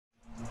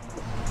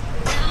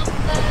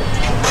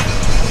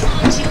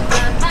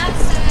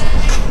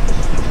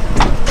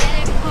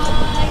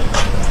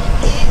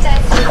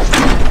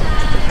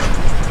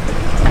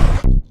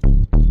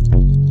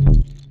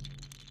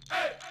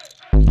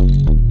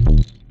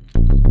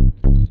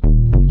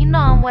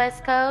I'm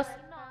West Coast.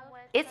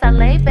 It's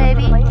LA,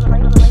 baby.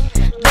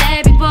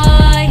 Baby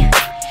boy,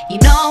 you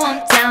know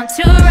I'm down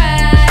to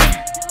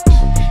ride.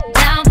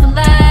 Down for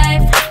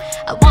life,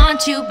 I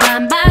want you by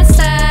my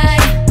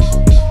side.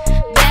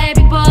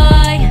 Baby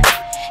boy,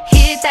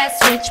 hit that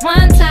switch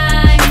one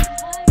time.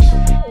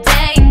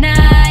 Day and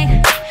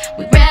night,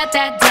 we rap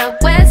that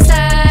dope west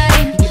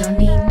side. You don't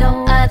need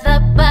no other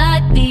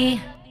buddy.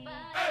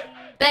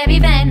 Baby,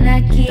 Van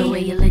Lucky, the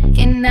way you're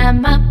looking at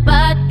my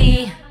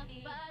body.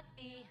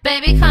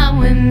 Baby, come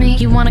with me.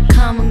 You wanna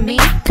come with me?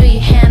 Could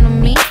you handle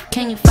me?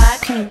 Can you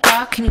vibe? Can you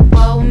rock? Can you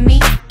roll with me?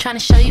 Tryna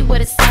show you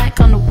what it's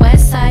like on the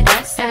west side.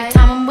 Every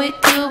time I'm with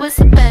you, it's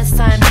the best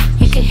time.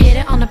 You can hit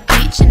it on the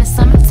beach in the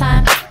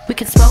summertime. We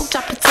can smoke,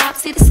 drop the top,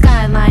 see the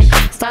skyline.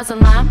 Stars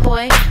align,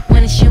 boy,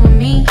 when it's you and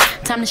me.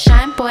 Time to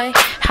shine, boy,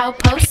 how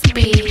it's supposed to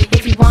be.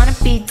 If you wanna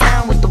be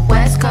down with the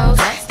west coast,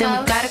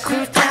 then we gotta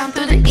cruise down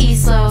through the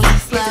east low.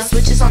 Hit the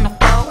switches on the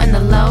low and the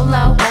low.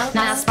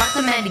 Now I spark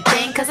them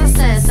anything cause I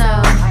said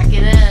so.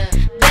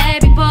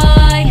 Baby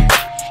boy,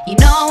 you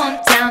know I'm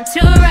down to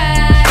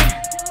ride.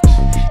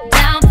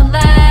 Down for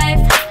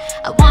life,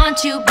 I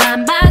want you by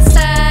my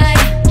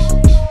side.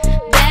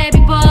 Baby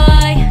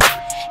boy,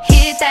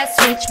 hit that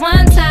switch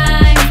one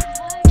time.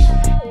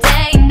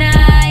 Day and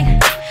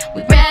night,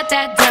 we rap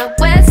that dope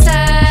west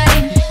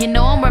side. You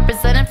know I'm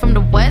representing from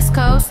the west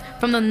coast,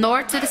 from the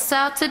north to the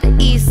south to the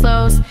east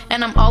lows.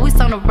 And I'm always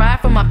on the ride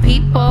for my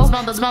people.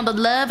 Smell the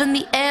love in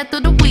the air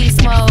through the weed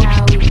smoke.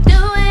 How we do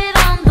it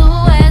on the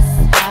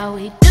west, how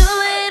we do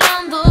it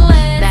on the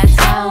west. That's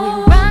how we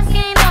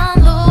rockin' on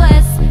the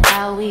west,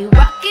 how we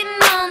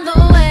rockin' on the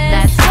west.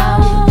 That's how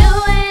we do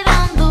it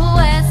on the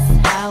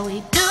west, how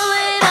we do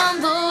it on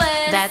the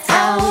west. That's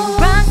how we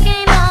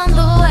rockin' on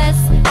the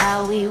west,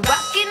 how we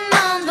rockin'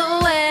 on the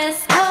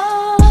west.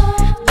 Oh,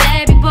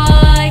 baby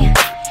boy,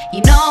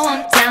 you know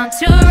I'm down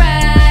to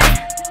ride.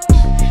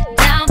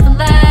 Down for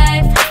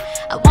life,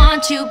 I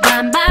want you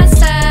by my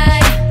side.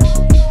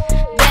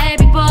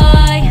 Baby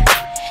boy,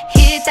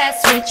 hit that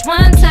switch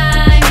one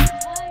time.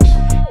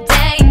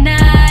 Day and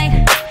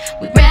night,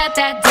 we rap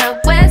that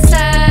dope west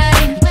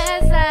side.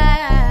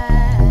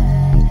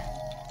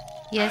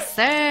 Yes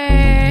sir.